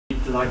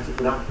delighted with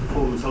that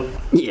performance?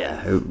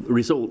 Yeah,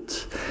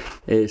 result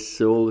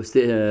is always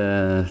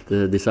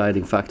the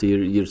deciding factor.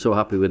 You're so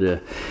happy with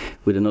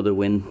another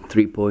win,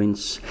 3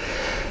 points.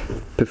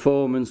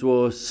 Performance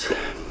was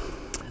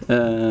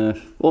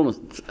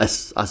almost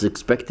as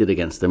expected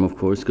against them, of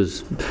course,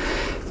 because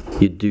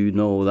you do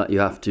know that you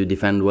have to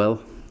defend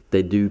well.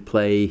 They do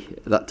play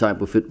that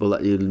type of football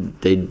that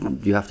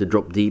you have to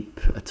drop deep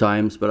at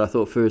times. But I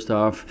thought first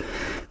half,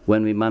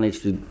 when we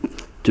managed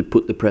to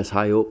put the press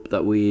high up,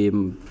 that we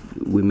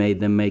made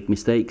them make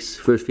mistakes.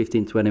 First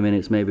 15-20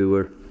 minutes maybe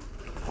were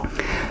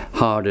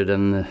harder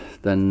than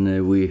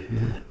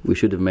we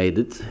should have made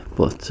it.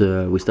 But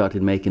we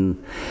started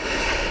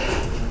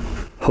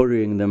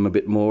hurrying them a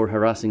bit more,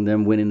 harassing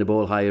them, winning the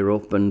ball higher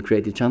up and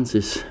created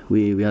chances.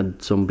 We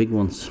had some big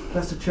ones.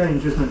 That's a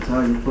change, isn't it, to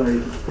how you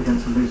played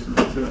against them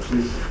recently, to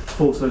actually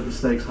force those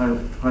mistakes high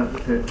up the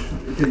pitch.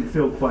 It didn't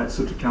feel quite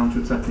such a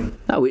counter-attacking.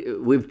 No,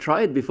 we've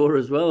tried before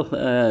as well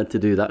to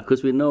do that,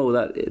 because we know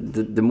that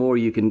the more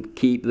you can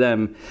keep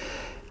them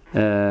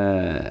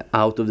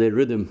out of their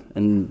rhythm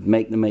and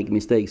make them make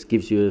mistakes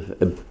gives you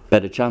a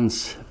better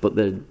chance. But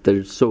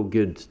they're so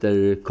good,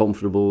 they're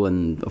comfortable,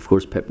 and of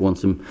course Pep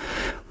wants them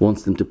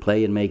to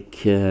play and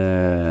make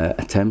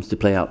attempts to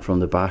play out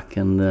from the back.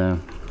 And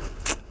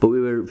but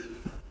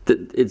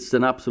it's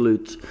an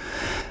absolute,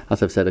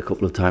 as I've said a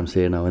couple of times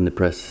here now in the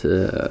press,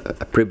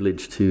 a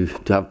privilege to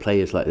have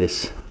players like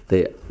this.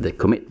 The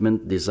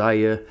commitment,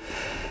 desire,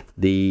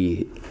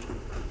 the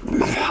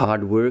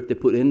hard work they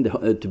put in,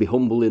 to be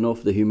humble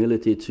enough, the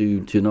humility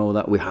to know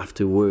that we have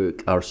to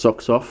work our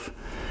socks off.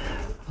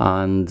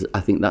 And I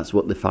think that's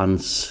what the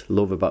fans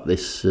love about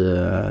this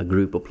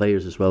group of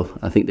players as well.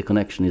 I think the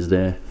connection is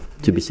there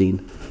to be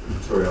seen.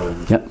 Sorry,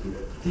 Alan. Yeah.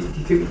 Do you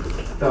think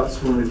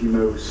that's one of your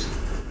most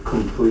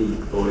complete,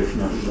 or if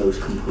not your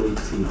most complete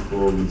team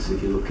performance,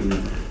 if you're looking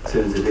in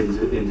terms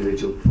of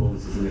individual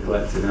performances in the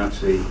collective, and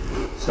actually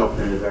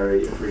stopping a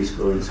very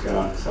free-scoring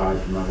side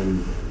from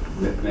having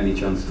many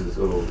chances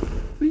at all?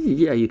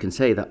 Yeah, you can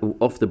say that.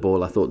 Off the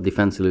ball, I thought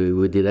defensively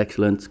we did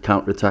excellent.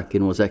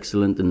 Counter-attacking was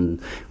excellent, and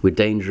we're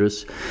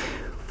dangerous.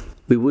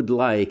 We would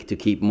like to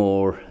keep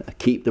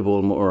the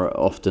ball more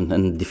often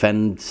and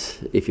defend,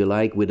 if you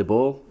like, with the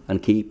ball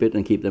and keep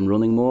them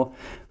running more.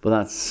 But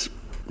that's,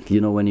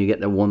 when you get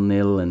the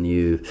 1-0 and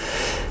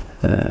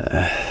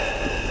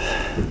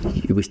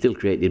we still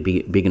created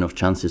big enough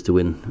chances to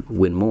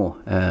win more.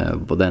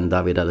 But then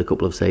David had a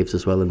couple of saves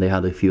as well, and they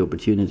had a few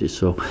opportunities.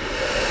 So,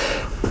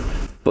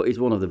 but he's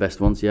one of the best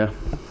ones, yeah.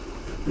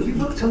 Have you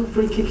worked on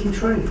free kicking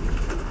training?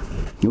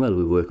 Well,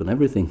 we work on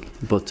everything,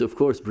 but of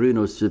course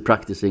Bruno's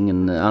practicing,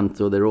 and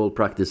Anto, they're all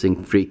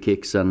practicing free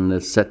kicks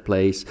and set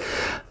plays,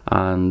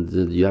 and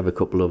you have a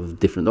couple of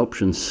different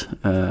options.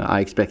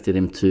 I expected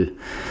him to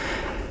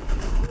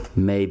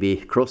maybe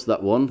cross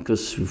that one,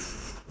 because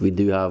we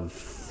do have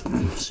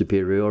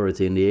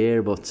superiority in the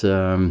air, but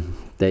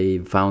they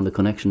found the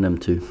connection, them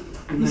two.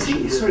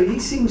 He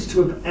seems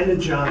to have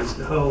energised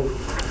the whole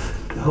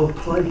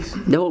place.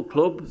 The whole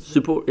club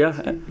support,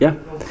 yeah.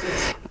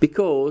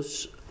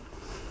 Because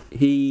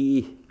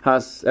he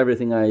has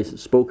everything I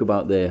spoke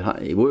about there.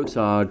 He works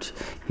hard,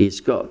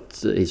 he's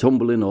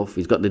humble enough,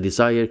 he's got the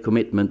desire,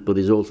 commitment, but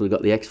he's also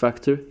got the X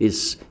factor.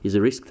 He's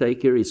a risk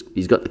taker,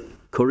 he's got the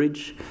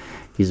courage,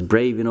 he's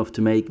brave enough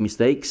to make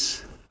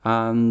mistakes,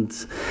 and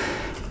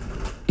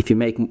if you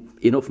make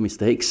enough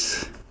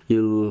mistakes,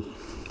 they'll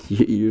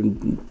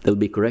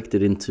be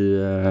corrected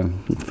into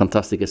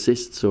fantastic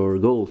assists or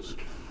goals.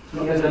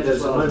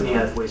 There's a moment he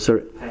had with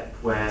Pep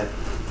where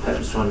Pep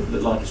was looked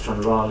like he was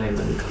trying to rile him,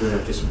 and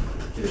Bruno just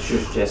did a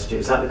shush gesture.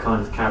 Is that the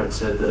kind of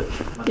character that?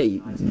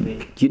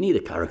 You need a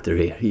character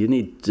here. You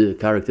need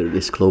character at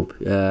this club.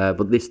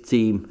 But this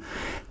team,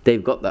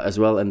 they've got that as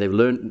well, and they've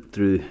learned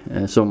through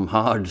some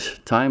hard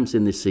times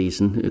in this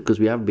season, because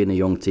we have been a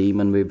young team,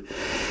 and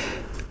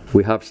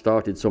we have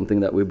started something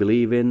that we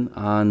believe in,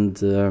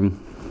 and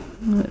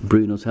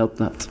Bruno's helped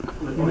that.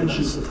 You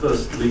mentioned the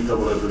first league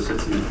double over the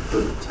City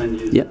for 10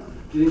 years. Yeah.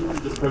 Do you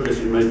think the progress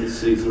you've made this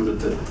season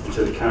with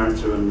the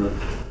character and the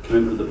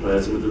commitment of the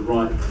players, and with the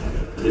right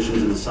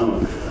additions in the summer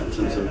in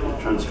terms of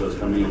transfers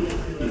coming in, you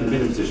can be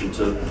in a position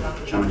to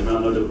challenge them? I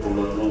know Liverpool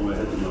are a long way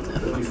ahead of them,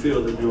 but do you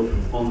feel that you're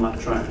on that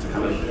track to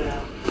kind of...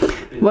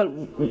 Well,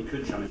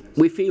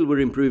 we feel we're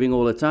improving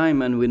all the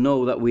time, and we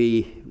know that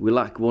we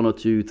lack 1 or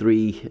 2,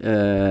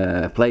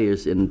 3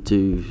 players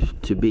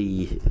to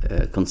be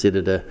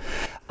considered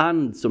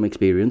and some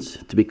experience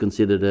to be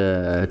considered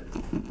a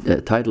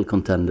title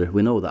contender.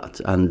 We know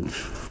that, and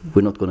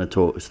we're not going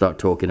to start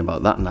talking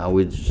about that now.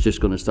 We're just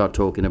going to start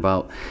talking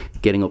about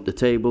getting up the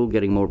table,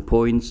 getting more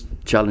points,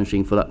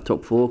 challenging for that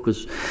top 4,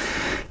 because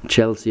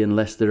Chelsea and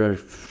Leicester are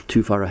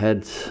too far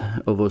ahead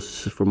of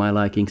us for my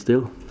liking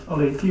still.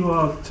 Ole, if you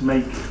are to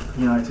make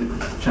United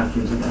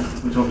champions again,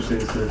 which obviously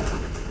is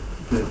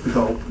the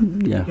goal,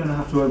 you're going to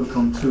have to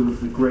overcome 2 of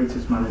the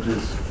greatest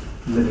managers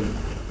living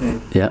in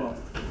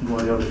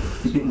Guardiola.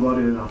 He's beaten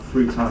Guardiola now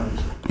 3 times.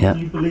 Yeah. Do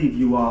you believe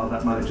you are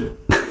that manager?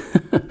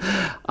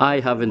 I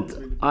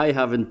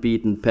haven't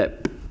beaten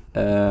Pep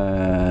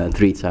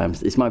 3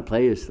 times. It's my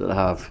players that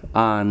have,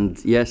 and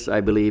yes,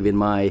 I believe in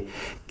my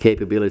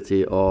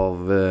capability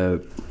of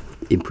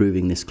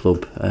improving this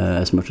club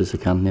as much as I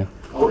can. Yeah.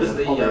 What is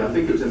the? I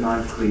think it was a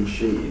 9th clean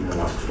sheet in the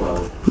last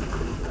 12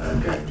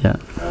 games. Yeah.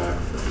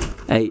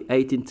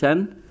 8 in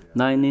 10,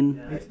 9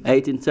 in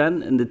 8 in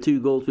 10, and the 2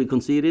 goals we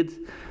conceded,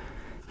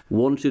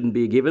 1 shouldn't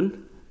be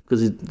given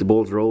because the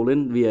ball's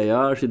rolling.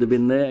 VAR should have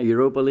been there.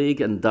 Europa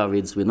League and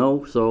Davids, we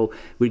know. So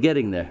we're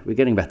getting there. We're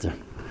getting better.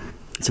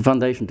 It's a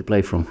foundation to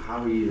play from.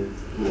 How are you?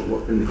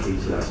 What's been the key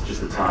to that? Just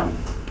the time.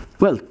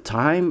 Well,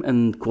 time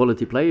and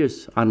quality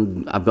players,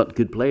 and I've got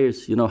good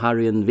players. You know,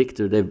 Harry and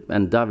Victor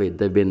and David,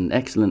 they've been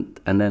excellent.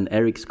 And then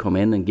Eric's come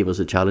in and give us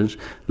a challenge.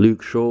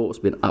 Luke Shaw has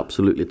been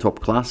absolutely top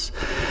class.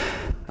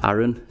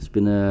 Aaron has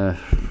been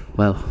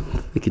well,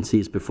 we can see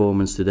his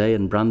performance today,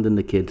 and Brandon,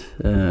 the kid,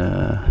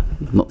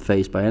 not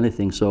fazed by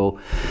anything. So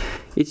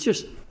it's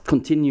just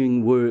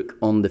continuing work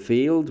on the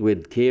field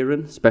with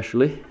Kieran,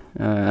 especially,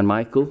 and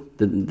Michael.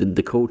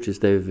 The coaches,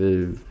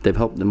 they've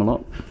helped them a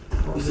lot.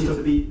 You seem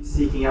to be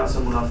seeking out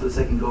someone after the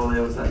second goal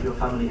there. Was that your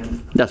family?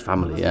 That's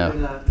family, yeah.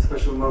 Been a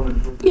special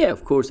moment. Yeah,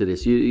 of course it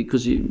is.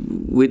 Because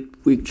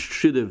we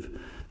should have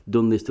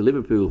done this to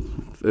Liverpool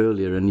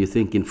earlier, and you're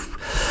thinking,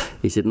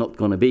 is it not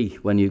going to be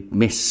when you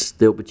miss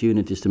the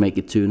opportunities to make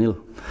it 2-0?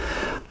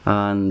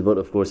 But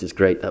of course it's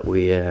great that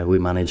we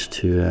managed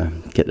to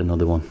get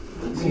another one.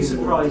 Were you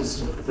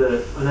surprised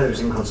that, I know it was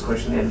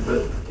inconsequential in the end,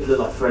 but it looked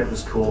like Fred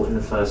was caught in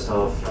the first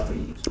half?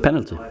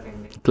 Penalty.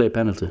 Clear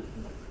penalty.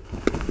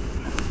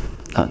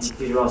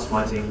 Did you ask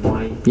my team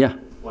why there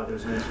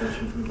was no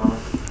intervention from VAR?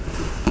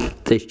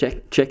 They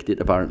checked it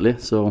apparently,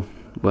 so,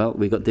 well,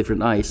 we got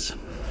different eyes.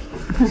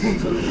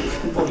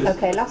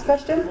 Okay, last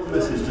question. What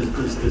message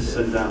does this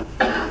send out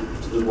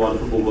to the wider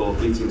football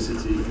world? Beating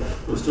City,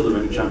 who are still the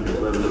reigning champions,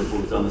 whatever Liverpool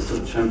have done, they're still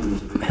the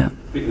champions.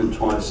 Beating them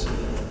twice,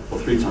 or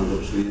 3 times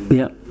obviously, in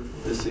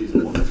this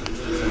season. What message does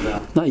it send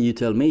out? No, you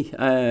tell me.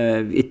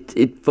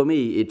 For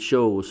me, it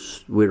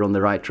shows we're on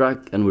the right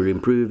track and we're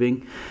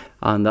improving,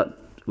 and that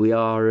we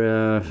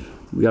are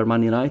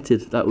Man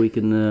United. That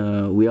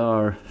we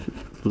are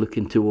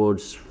looking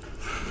towards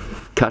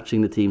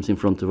catching the teams in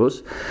front of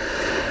us.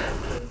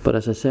 But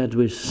as I said,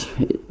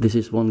 this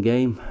is one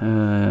game.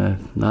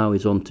 Now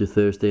it's on to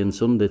Thursday and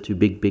Sunday, 2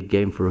 big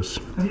game for us.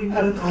 Have you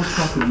heard Old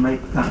Trafford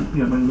make that?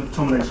 When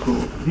McTominay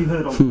scored, have you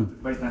heard Old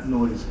Trafford make that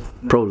noise?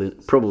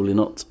 Probably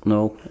not.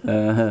 No.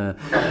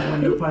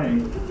 When you were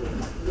playing.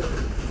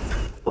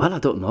 Well, I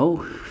don't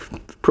know.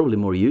 Probably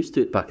more used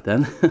to it back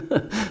then.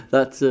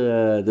 That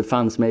the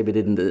fans maybe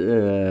didn't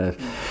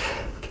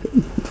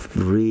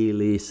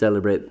really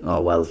celebrate.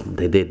 Oh well,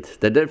 they did.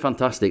 They're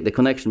fantastic. The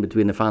connection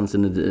between the fans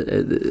and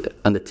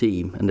the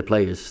team and the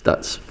players.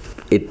 That's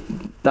it.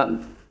 That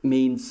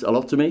means a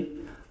lot to me,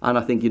 and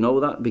I think you know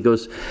that,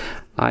 because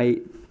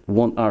I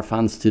want our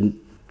fans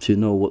to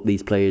know what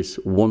these players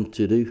want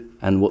to do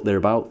and what they're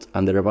about,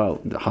 and they're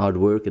about hard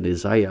work and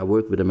desire. I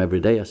work with them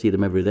every day. I see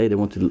them every day. They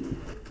want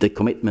the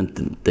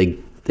commitment. They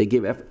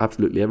give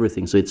absolutely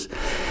everything. So it's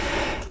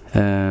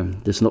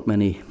there's not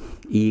many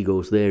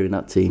egos there in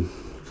that team.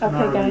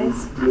 Okay,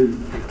 guys. Luke,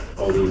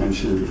 you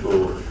mentioned him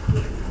before.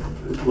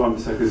 One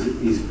second, because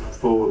his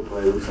forward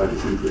play looks like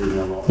it's improving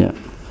a lot. Yeah.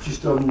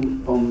 Just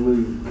on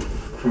Luke,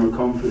 from a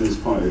confidence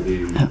point of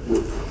view,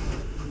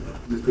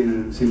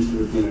 seems to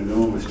have been an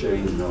enormous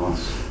change in the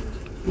last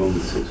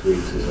month, 6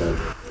 weeks or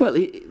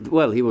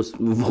so. He was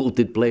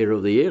voted Player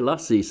of the Year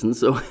last season,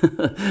 so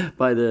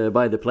by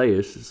the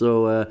players.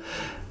 So,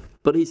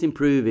 but he's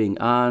improving,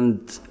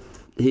 and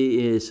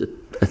he is a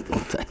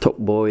top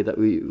boy that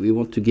we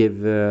want to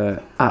give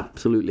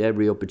absolutely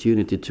every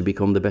opportunity to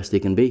become the best he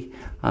can be.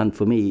 And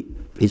for me,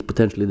 he's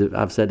potentially,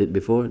 I've said it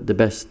before, the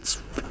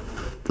best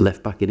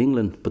left back in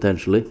England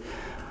potentially,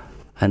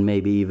 and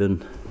maybe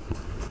even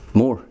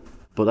more.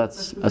 But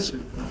that's that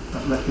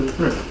left of the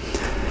through.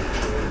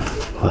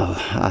 Well,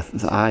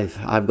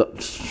 I've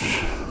got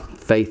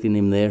faith in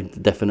him there,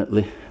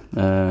 definitely.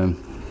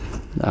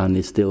 And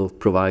he still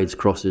provides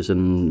crosses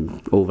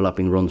and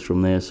overlapping runs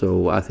from there,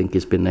 so I think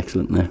he's been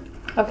excellent there.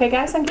 Okay,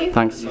 guys, thank you.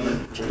 Thanks.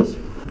 Cheers. Did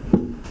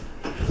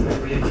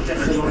you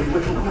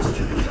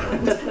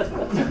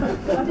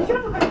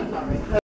have a question? Sorry.